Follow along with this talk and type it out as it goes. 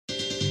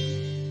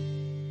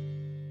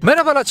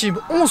Merhaba la team,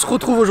 on se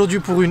retrouve aujourd'hui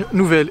pour une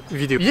nouvelle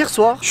vidéo. Hier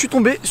soir, je suis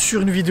tombé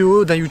sur une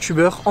vidéo d'un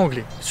youtubeur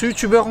anglais. Ce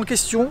youtubeur en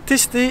question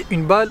testait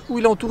une balle où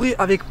il est entouré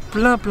avec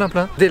plein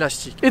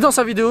d'élastiques. Et dans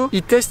sa vidéo,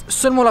 il teste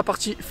seulement la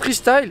partie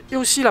freestyle et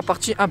aussi la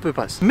partie un peu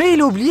passe. Mais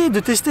il a oublié de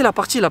tester la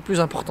partie la plus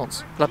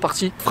importante, la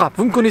partie frappe.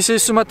 Vous me connaissez,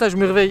 ce matin je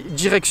me réveille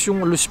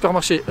direction le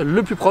supermarché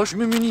le plus proche. Je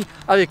me munis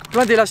avec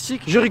plein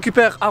d'élastiques. Je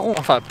récupère Aaron,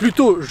 enfin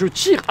plutôt je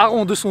tire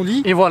Aaron de son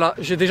lit. Et voilà,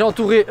 j'ai déjà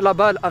entouré la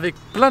balle avec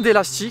plein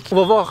d'élastiques. On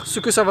va voir ce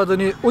que ça va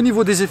donner au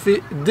niveau des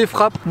effets, des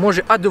frappes. Moi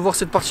j'ai hâte de voir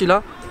cette partie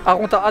là.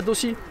 Aaron, t'as hâte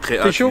aussi?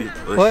 T'es chaud?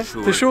 Ouais,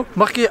 t'es chaud?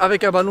 Marqué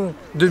avec un ballon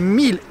de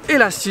 1000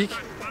 élastiques.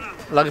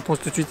 La réponse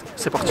tout de suite,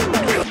 c'est parti.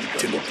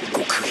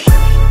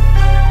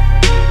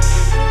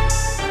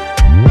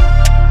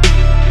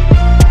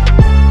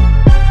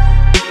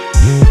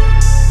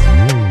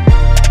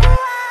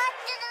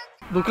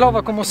 Donc là on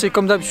va commencer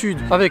comme d'habitude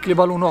avec les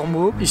ballons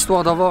normaux,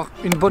 histoire d'avoir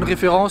une bonne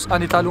référence,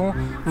 un étalon.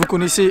 Vous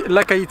connaissez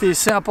la qualité,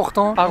 c'est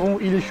important. Aaron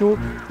il est chaud,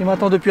 il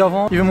m'attend depuis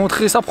avant, il veut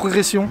montrer sa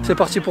progression. C'est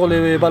parti pour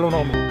les ballons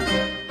normaux.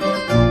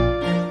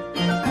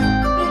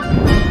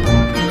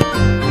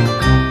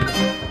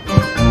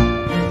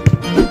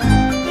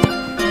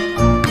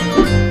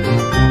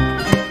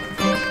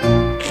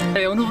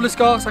 Allez, on ouvre le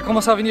score, ça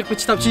commence à venir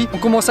petit à petit. On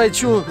commence à être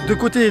chaud de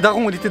côté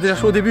d'Aaron, il était déjà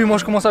chaud au début, moi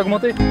je commence à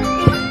augmenter.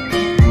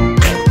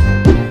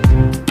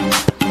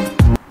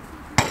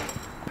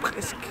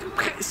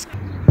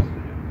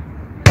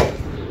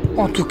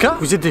 En tout cas,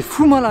 vous êtes des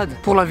fous malades.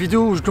 Pour la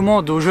vidéo où je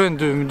demande aux jeunes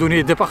de me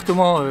donner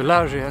département,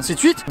 l'âge et ainsi de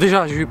suite.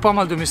 Déjà, j'ai eu pas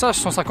mal de messages,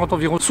 150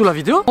 environ sous la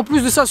vidéo. En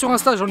plus de ça, sur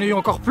Insta, j'en ai eu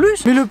encore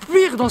plus. Mais le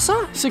pire dans ça,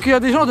 c'est qu'il y a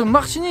des gens de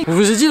Martinique. Je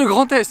vous ai dit le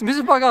grand test, mais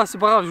c'est pas grave, c'est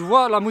pas grave. Je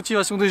vois la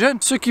motivation des jeunes.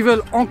 Ceux qui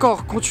veulent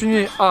encore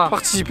continuer à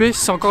participer,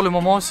 c'est encore le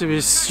moment.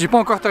 J'ai pas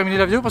encore terminé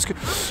la vidéo parce que,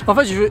 en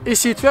fait, je veux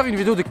essayer de faire une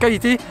vidéo de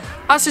qualité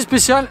assez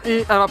spéciale et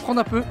elle va prendre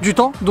un peu du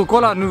temps. Donc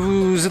voilà, ne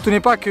vous étonnez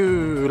pas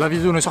que la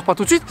vidéo ne sort pas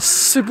tout de suite.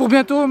 C'est pour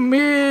bientôt,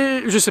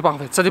 mais je sais pas. En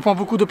fait, ça dépend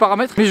beaucoup de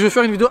paramètres, mais je vais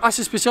faire une vidéo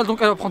assez spéciale donc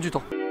elle va prendre du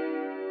temps.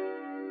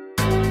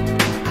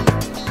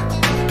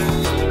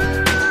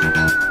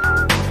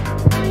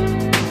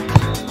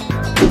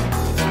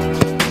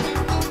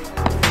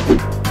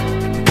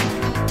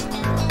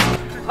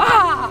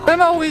 Ah!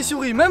 Même Aaron il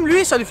sourit, même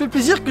lui ça lui fait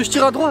plaisir que je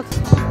tire à droite.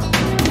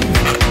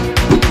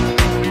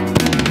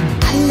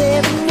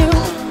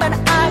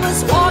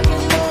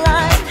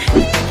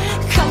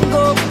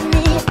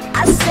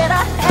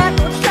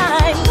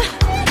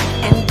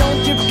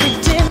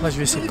 Là, je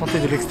vais essayer de tenter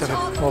de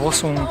l'extérieur. On va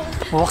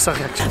voir sa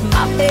réaction.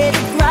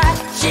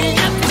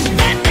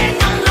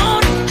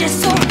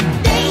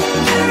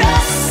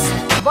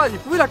 Bah, il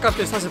pouvait la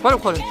capter, ça c'est pas le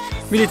problème.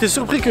 Mais il était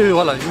surpris que,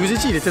 voilà, je vous ai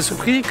dit, il était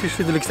surpris que je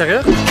fais de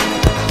l'extérieur.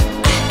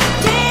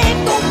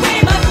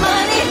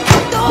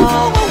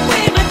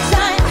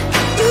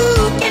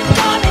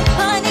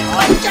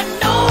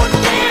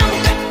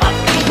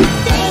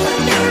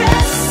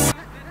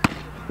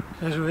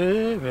 Bien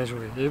joué, bien joué,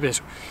 bien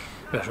joué.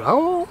 Bien joué,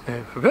 Aaron.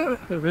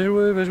 Bien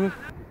joué, bien joué.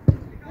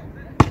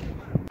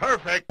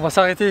 Perfect. On va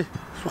s'arrêter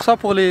sur ça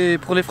pour les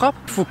frappes.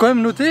 Il faut quand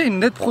même noter une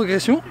nette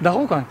progression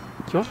d'Aaron quand même.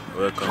 Tu vois,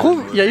 ouais, je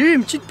trouve il y a eu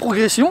une petite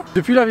progression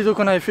depuis la vidéo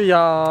qu'on avait fait il y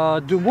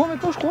a 2 mois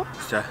maintenant je crois.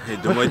 Il y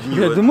a 2 mois et demi.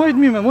 Il y a 2 mois et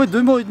demi, même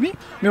 2 mois et demi.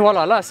 Mais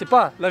voilà, là c'est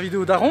pas la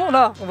vidéo d'Aaron.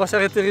 Là on va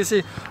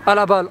s'intéresser à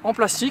la balle en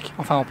plastique.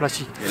 Enfin en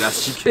plastique.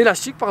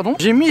 Élastique pardon.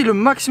 J'ai mis le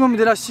maximum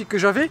d'élastique que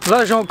j'avais.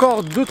 Là j'ai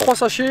encore 2-3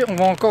 sachets. On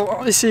va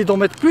encore essayer d'en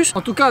mettre plus.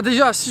 En tout cas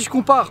déjà si je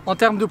compare en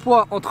termes de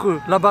poids entre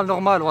la balle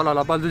normale, voilà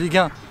la balle de Ligue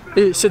 1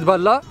 et cette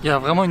balle là, il y a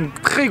vraiment une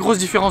très grosse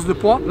différence de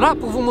poids. Là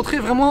pour vous montrer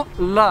vraiment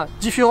la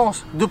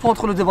différence de poids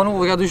entre les deux ballons,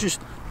 regardez juste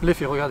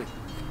l'effet, regardez.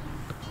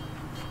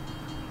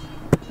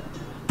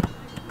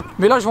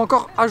 Mais là je vais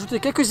encore ajouter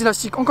quelques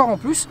élastiques encore en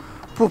plus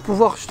pour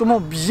pouvoir justement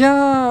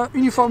bien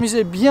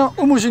uniformiser, bien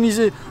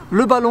homogénéiser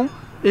le ballon.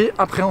 Et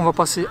après on va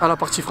passer à la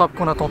partie frappe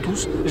qu'on attend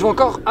tous. Je vais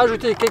encore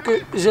ajouter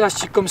quelques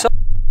élastiques comme ça.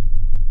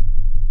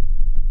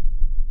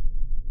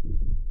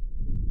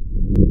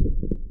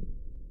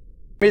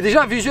 Mais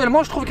déjà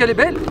visuellement je trouve qu'elle est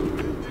belle.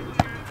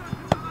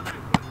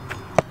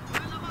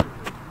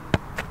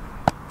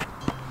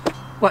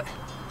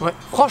 Ouais,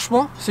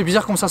 franchement c'est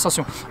bizarre comme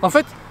sensation. En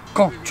fait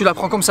quand tu la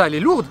prends comme ça elle est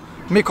lourde.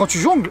 Mais quand tu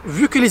jongles,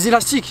 vu que les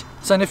élastiques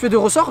c'est un effet de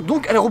ressort,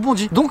 donc elle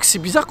rebondit. Donc c'est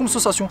bizarre comme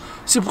sensation.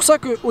 C'est pour ça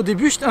qu'au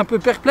début j'étais un peu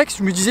perplexe.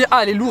 Je me disais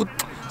ah elle est lourde,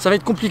 ça va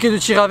être compliqué de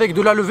tirer avec,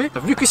 de la lever.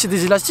 Vu que c'est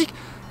des élastiques,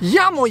 il y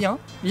a moyen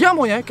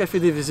qu'elle fait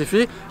des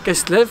effets, qu'elle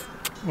se lève.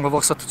 On va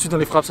voir ça tout de suite dans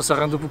les frappes, ça sert à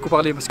rien de beaucoup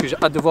parler parce que j'ai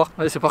hâte de voir.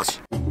 Allez c'est parti.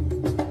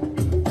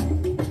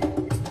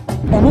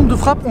 En nombre de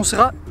frappes, on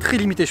sera très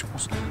limité, je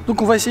pense.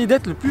 Donc on va essayer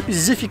d'être le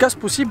plus efficace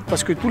possible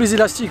parce que tous les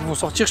élastiques vont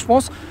sortir, je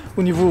pense,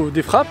 au niveau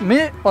des frappes.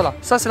 Mais voilà,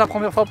 ça c'est la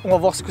première frappe. On va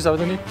voir ce que ça va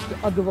donner. J'ai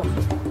hâte de voir ça.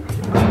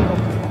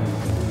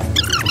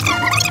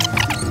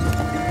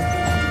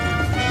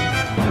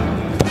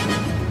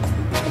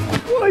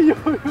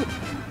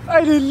 Ah,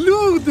 elle est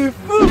lourde de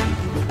fou.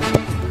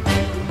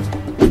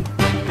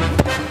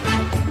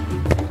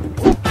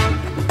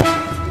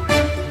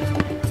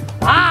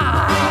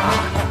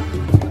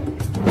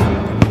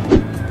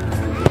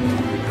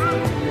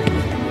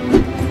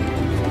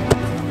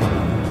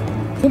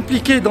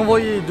 compliqué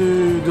d'envoyer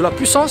de la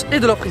puissance et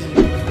de la précision.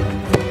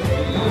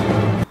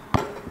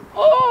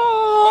 Oh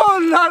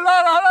là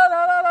là là là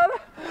là là là.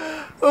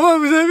 Oh,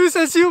 vous avez vu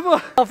celle-ci ou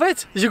pas? En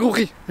fait, j'ai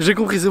compris, c'est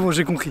bon,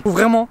 j'ai compris. Faut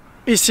vraiment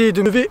essayer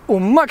de lever au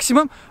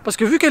maximum parce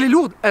que vu qu'elle est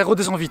lourde, elle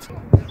redescend vite.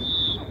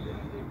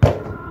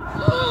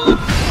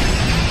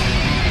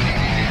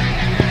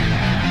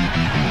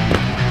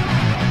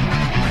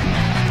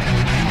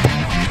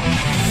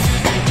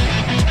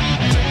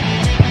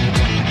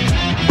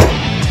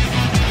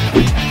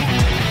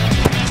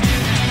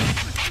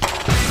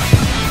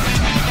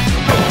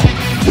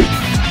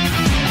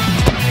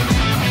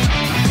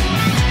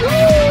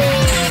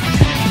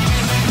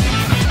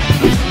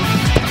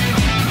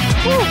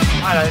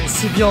 Voilà,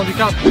 c'est bien en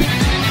handicap. Vous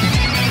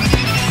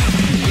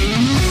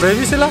l'avez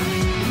vu celle-là?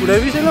 Vous l'avez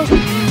vu celle-là?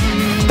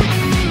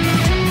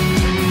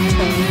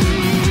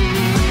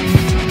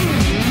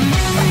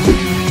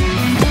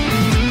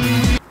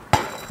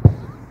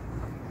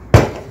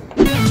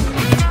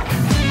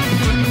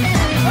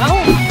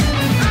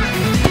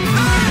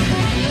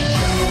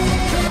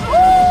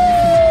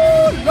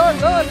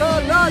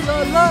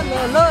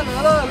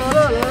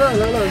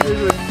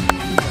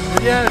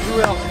 Bien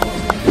joué.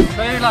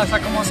 Vous voyez là, ça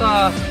commence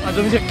à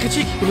devenir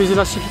critique. Tous les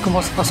élastiques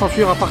commencent à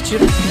s'enfuir, à partir.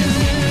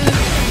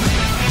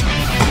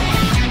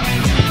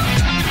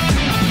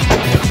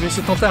 Je vais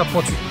essayer de tenter un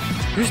pointu.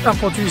 Juste un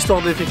pointu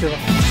histoire d'effet que là.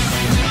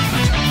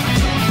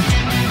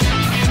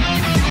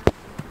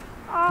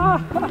 Ah.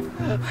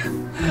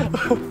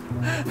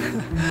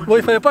 Bon,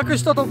 il fallait pas que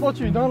je tente en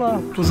pointu, non là.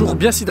 Toujours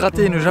bien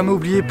s'hydrater, ne jamais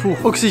oublier pour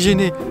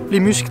oxygéner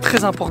les muscles,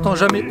 très important,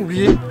 jamais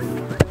oublier.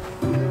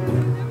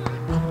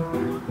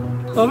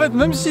 En fait,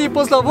 même s'il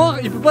pense la voir,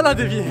 il peut pas la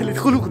dévier, elle est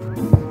trop lourde.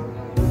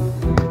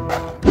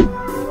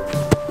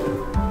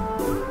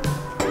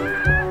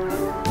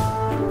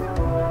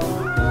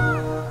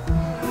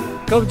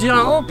 Comme dit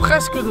Aaron,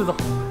 presque dedans.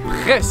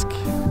 Presque.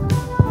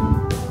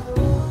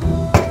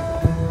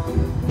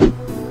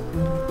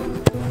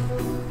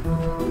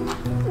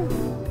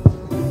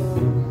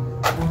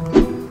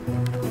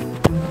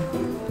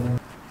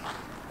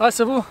 Ah,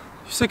 c'est bon.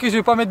 Je sais que je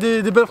vais pas mettre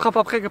des belles frappes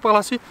après par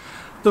la suite.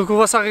 Donc on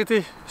va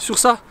s'arrêter sur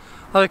ça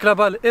avec la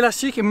balle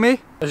élastique, mais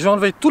je vais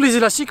enlever tous les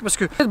élastiques parce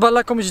que cette balle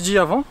là, comme je dis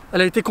avant,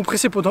 elle a été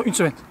compressée pendant une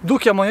semaine.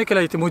 Donc il y a moyen qu'elle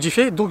a été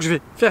modifiée, donc je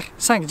vais faire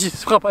 5-10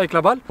 frappes avec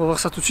la balle. On va voir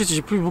ça tout de suite,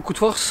 j'ai plus beaucoup de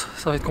force,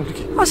 ça va être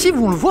compliqué. Ah si,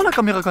 on le voit la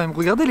caméra quand même,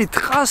 regardez les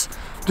traces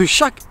de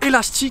chaque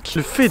élastique.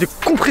 Le fait de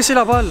compresser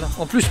la balle,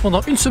 en plus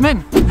pendant une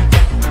semaine.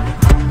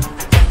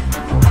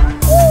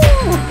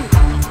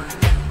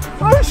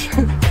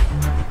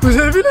 Vous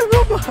avez vu les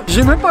membres?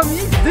 J'ai même pas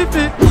mis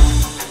d'épée.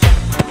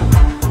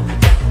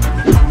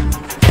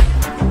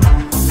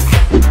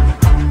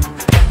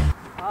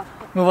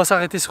 Mais on va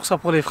s'arrêter sur ça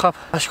pour les frappes.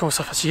 Ah, je commence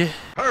à fatiguer.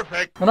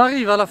 Perfect. On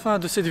arrive à la fin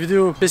de cette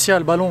vidéo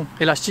spéciale ballon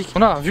élastique.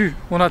 On a vu,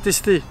 on a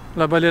testé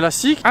la balle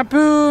élastique. Un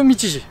peu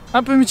mitigé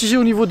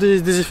au niveau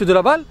des effets de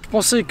la balle. Je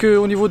pensais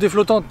qu'au niveau des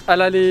flottantes,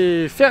 elle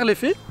allait faire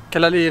l'effet,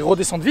 qu'elle allait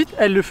redescendre vite.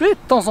 Elle le fait de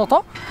temps en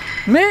temps.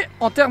 Mais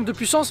en termes de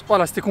puissance,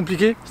 voilà, c'était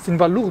compliqué. C'était une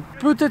balle lourde.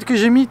 Peut-être que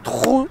j'ai mis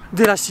trop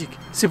d'élastique.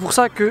 C'est pour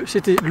ça que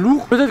c'était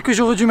lourd. Peut-être que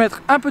j'aurais dû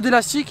mettre un peu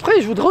d'élastique. Après,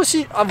 je voudrais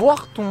aussi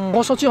avoir ton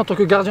ressenti en tant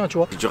que gardien, tu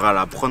vois. C'est dur à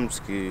l'apprendre parce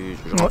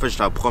que en fait, je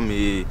l'apprends,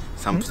 mais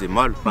ça me faisait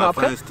mal. À la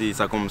fin,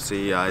 ça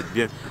commençait à être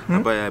bien.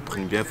 Là-bas, elle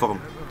prenait bien forme.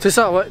 C'est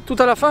ça, ouais. Tout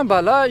à la fin,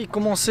 bah là, il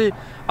commençait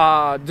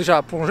à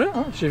déjà plonger.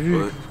 Hein. J'ai vu,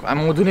 à un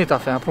moment donné, tu as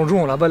fait un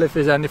plongeon, la balle elle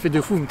faisait un effet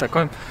de fou, mais tu as quand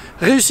même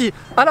réussi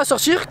à la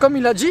sortir, comme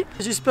il l'a dit.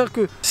 J'espère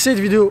que cette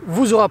vidéo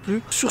vous aura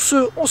plu. Sur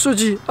ce, on se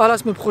dit à la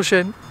semaine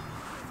prochaine.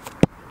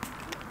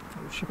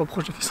 Je sais pas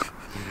pourquoi j'ai fait ça.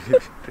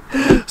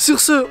 Sur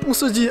ce, on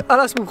se dit à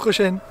la semaine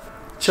prochaine.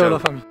 Ciao. La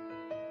famille.